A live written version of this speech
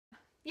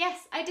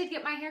Yes, I did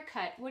get my hair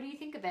cut. What do you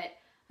think of it?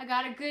 I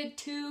got a good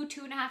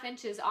 2.5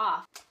 inches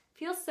off.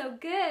 Feels so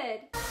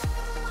good.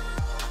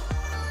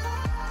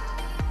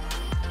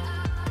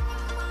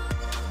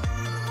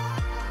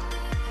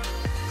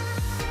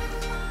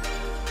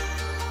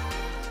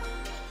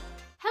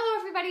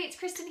 It's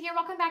Kristen here.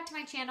 Welcome back to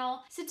my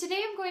channel. So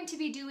today I'm going to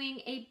be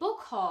doing a book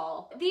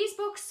haul. These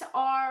books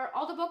are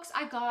all the books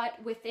I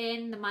got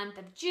within the month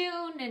of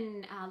June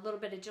and a little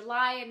bit of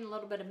July and a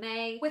little bit of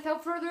May.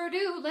 Without further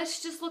ado,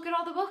 let's just look at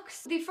all the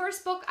books. The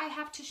first book I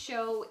have to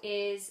show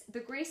is The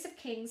Grace of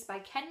Kings by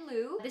Ken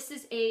Liu. This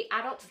is an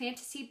adult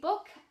fantasy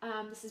book.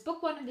 This is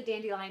book 1 of the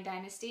Dandelion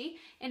Dynasty.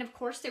 And of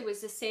course there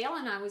was a sale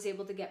and I was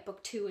able to get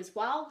book 2 as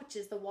well, which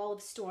is The Wall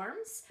of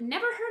Storms.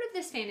 Never heard of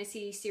this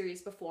fantasy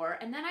series before,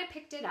 and then I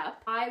picked it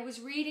up. I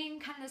was reading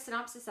kind of the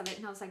synopsis of it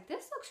and I was like,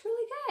 this looks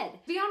really good.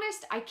 To be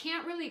honest, I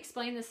can't really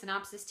explain the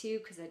synopsis to you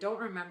because I don't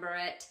remember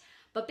it.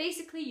 But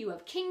basically you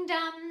have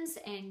kingdoms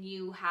and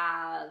you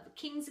have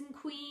kings and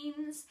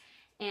queens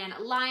and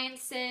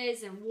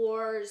alliances and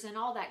wars and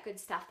all that good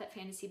stuff that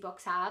fantasy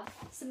books have.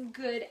 Some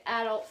good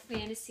adult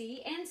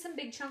fantasy and some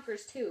big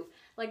chunkers too.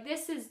 Like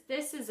this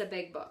is a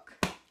big book.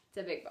 It's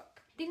a big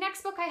book. The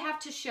next book I have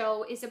to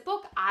show is a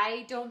book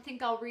I don't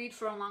think I'll read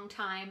for a long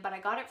time, but I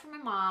got it from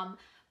my mom.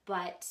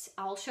 But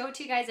I'll show it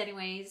to you guys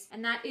anyways.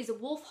 And that is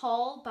Wolf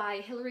Hall by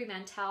Hilary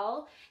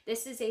Mantel.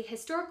 This is a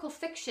historical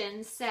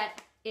fiction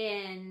set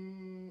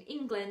in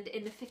England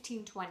in the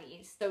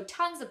 1520s. So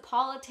tons of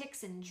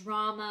politics and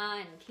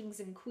drama and kings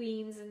and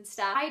queens and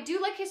stuff. I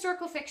do like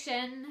historical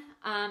fiction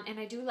and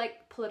I do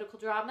like political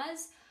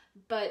dramas,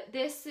 but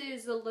this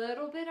is a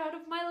little bit out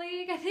of my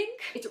league, I think.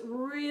 It's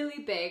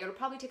really big. It'll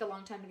probably take a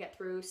long time to get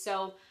through.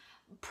 So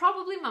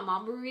probably my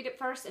mom will read it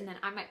first and then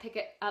I might pick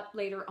it up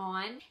later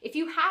on. If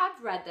you have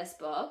read this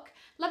book,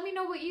 let me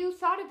know what you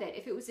thought of it,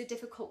 if it was a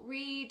difficult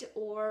read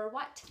or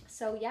what.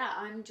 So yeah,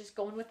 I'm just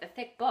going with the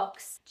thick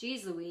books.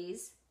 Jeez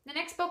Louise. The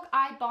next book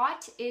I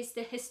bought is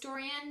The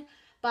Historian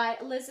by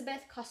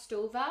Elizabeth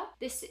Kostova.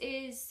 This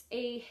is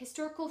a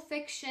historical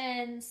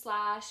fiction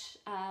slash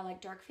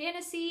like dark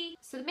fantasy.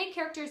 So the main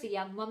character is a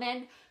young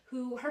woman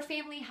who her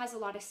family has a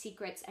lot of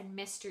secrets and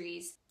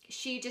mysteries.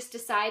 She just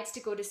decides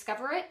to go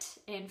discover it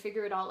and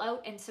figure it all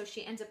out, and so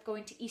she ends up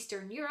going to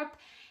Eastern Europe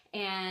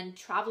and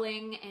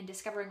traveling and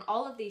discovering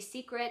all of these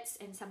secrets,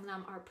 and some of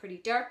them are pretty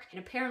dark, and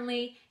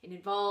apparently it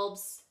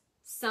involves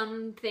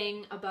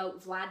something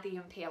about Vlad the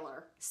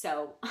Impaler.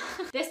 So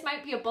this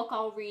might be a book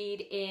I'll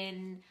read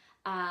in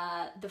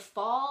the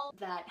fall,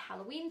 that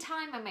Halloween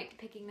time. I might be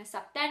picking this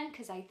up then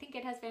because I think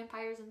it has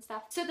vampires and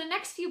stuff. So the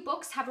next few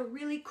books have a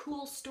really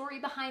cool story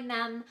behind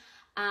them.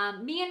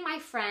 Me and my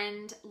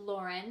friend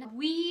Lauren,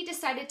 we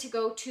decided to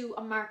go to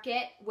a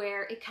market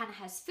where it kind of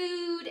has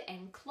food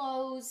and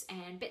clothes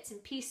and bits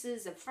and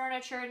pieces of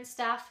furniture and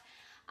stuff.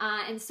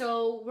 And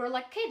so we're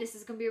like, okay, this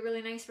is gonna be a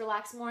really nice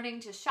relaxed morning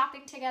just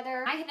shopping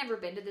together. I had never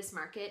been to this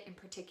market in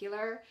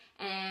particular,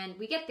 and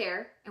we get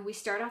there and we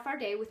start off our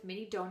day with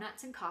mini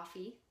donuts and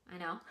coffee. I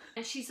know.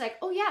 And she's like,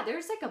 oh yeah,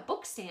 there's like a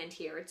book stand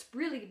here. It's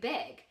really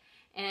big.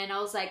 And I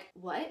was like,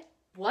 what?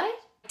 What?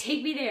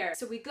 Take me there.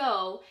 So we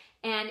go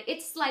and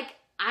it's like,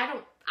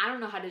 I don't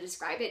know how to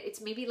describe it.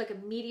 It's maybe like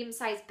a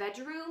medium-sized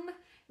bedroom,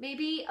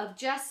 maybe, of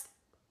just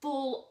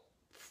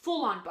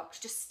full-on books,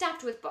 just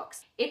stuffed with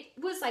books. It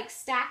was like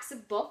stacks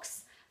of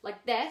books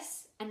like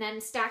this, and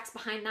then stacks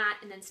behind that,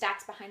 and then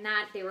stacks behind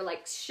that. They were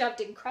like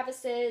shoved in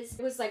crevices.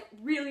 It was like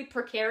really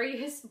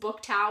precarious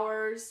book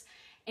towers.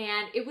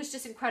 And it was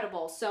just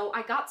incredible. So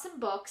I got some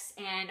books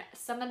and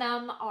some of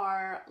them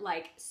are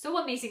like so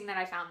amazing that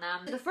I found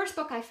them. The first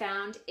book I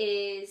found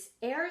is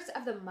Heirs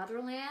of the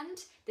Motherland.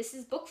 This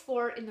is book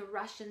 4 in the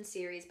Russian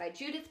series by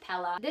Judith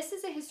Pella. This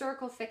is a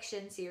historical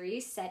fiction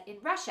series set in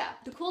Russia.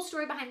 The cool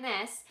story behind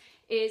this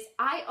is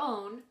I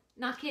own,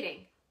 not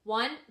kidding,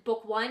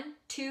 book 1,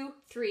 2,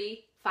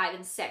 3, 5,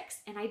 and 6.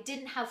 And I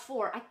didn't have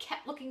 4. I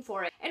kept looking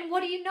for it. And what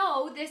do you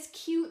know, this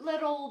cute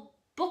little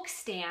book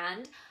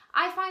stand,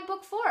 I find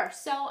book 4,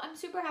 so I'm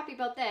super happy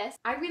about this.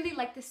 I really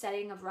like the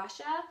setting of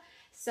Russia,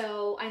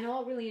 so I know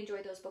I'll really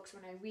enjoy those books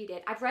when I read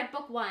it. I've read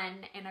book 1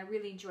 and I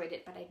really enjoyed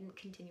it, but I didn't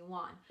continue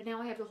on. But now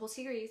I have the whole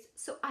series,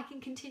 so I can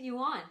continue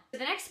on. The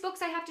next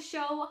books I have to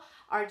show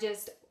are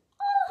just,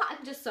 oh,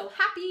 I'm just so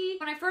happy.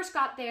 When I first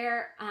got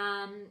there,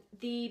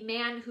 the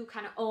man who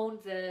kind of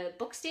owned the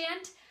book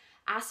stand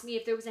asked me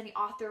if there was any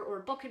author or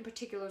book in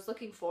particular I was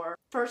looking for.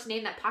 First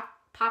name that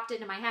popped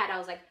into my head, I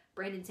was like,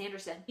 Brandon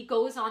Sanderson. He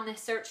goes on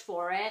this search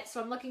for it, so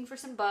I'm looking for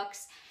some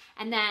books,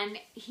 and then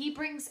he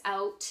brings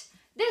out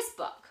this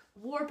book,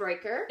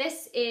 Warbreaker.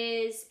 This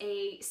is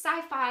a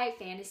sci-fi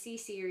fantasy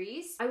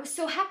series. I was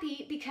so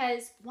happy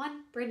because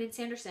 1, Brandon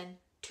Sanderson,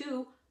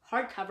 2,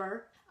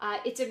 hardcover.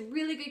 It's in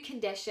really good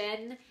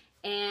condition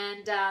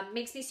and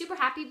makes me super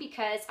happy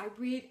because I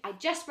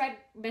just read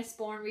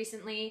Mistborn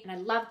recently and I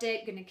loved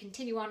it. Gonna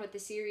continue on with the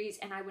series,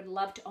 and I would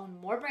love to own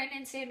more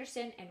Brandon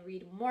Sanderson and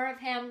read more of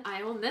him.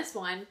 I own this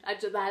one.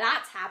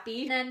 That's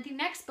happy. And then the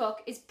next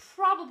book is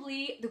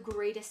probably the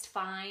greatest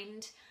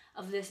find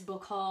of this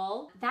book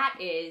haul. That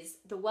is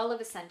The Well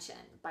of Ascension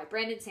by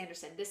Brandon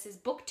Sanderson. This is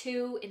book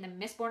 2 in the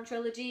Mistborn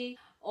trilogy.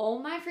 Oh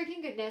my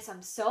freaking goodness,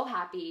 I'm so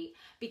happy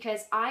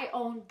because I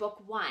own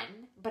book 1,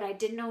 but I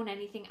didn't own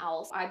anything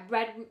else. I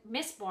read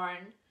Mistborn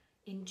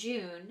in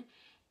June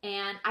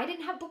and I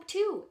didn't have book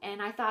 2,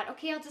 and I thought,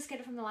 okay, I'll just get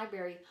it from the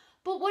library.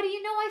 But what do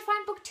you know, I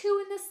find book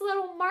 2 in this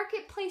little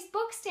marketplace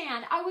book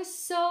stand. I was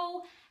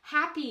so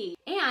happy.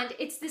 And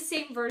it's the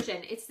same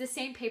version. It's the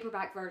same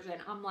paperback version.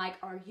 I'm like,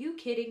 are you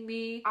kidding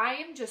me? I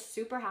am just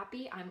super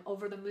happy. I'm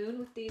over the moon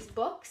with these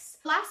books.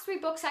 Last 3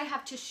 books I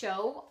have to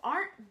show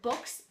aren't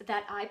books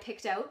that I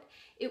picked out.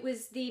 It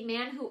was the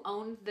man who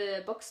owned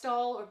the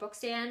bookstall or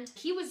bookstand.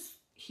 He was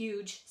a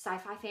huge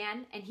sci-fi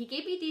fan, and he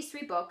gave me these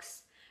 3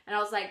 books. And I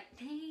was like,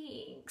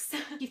 thanks.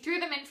 He threw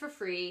them in for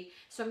free.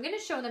 So I'm going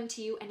to show them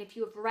to you. And if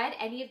you have read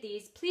any of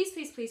these, please,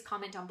 please, please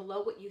comment down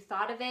below what you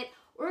thought of it.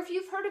 Or if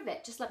you've heard of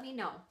it, just let me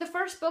know. The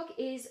first book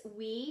is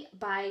We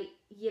by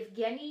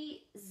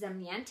Yevgeny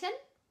Zamyatin.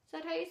 Is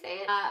that how you say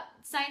it?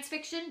 Science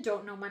fiction.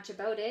 Don't know much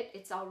about it.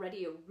 It's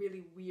already a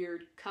really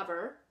weird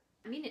cover.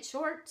 I mean, it's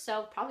short,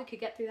 so probably could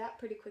get through that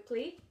pretty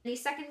quickly. The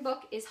second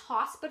book is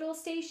Hospital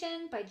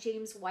Station by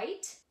James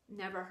White.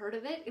 Never heard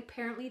of it.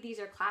 Apparently these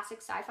are classic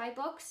sci-fi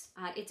books.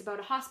 It's about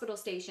a hospital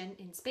station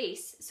in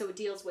space, so it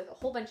deals with a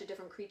whole bunch of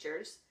different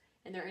creatures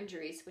and their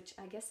injuries, which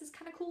I guess is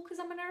kind of cool because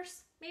I'm a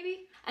nurse,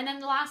 maybe. And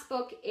then the last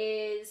book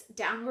is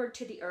Downward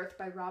to the Earth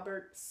by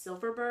Robert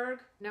Silverberg.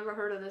 Never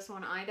heard of this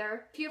one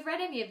either. If you've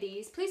read any of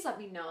these, please let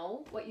me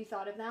know what you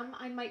thought of them.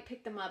 I might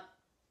pick them up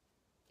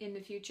in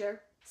the future.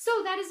 So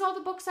that is all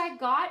the books I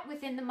got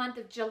within the month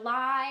of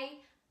July.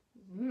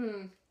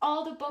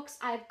 All the books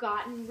I've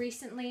gotten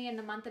recently in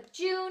the month of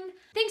June.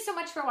 Thanks so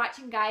much for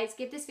watching, guys.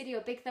 Give this video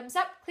a big thumbs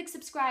up, click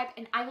subscribe,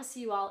 and I will see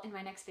you all in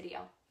my next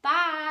video.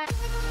 Bye!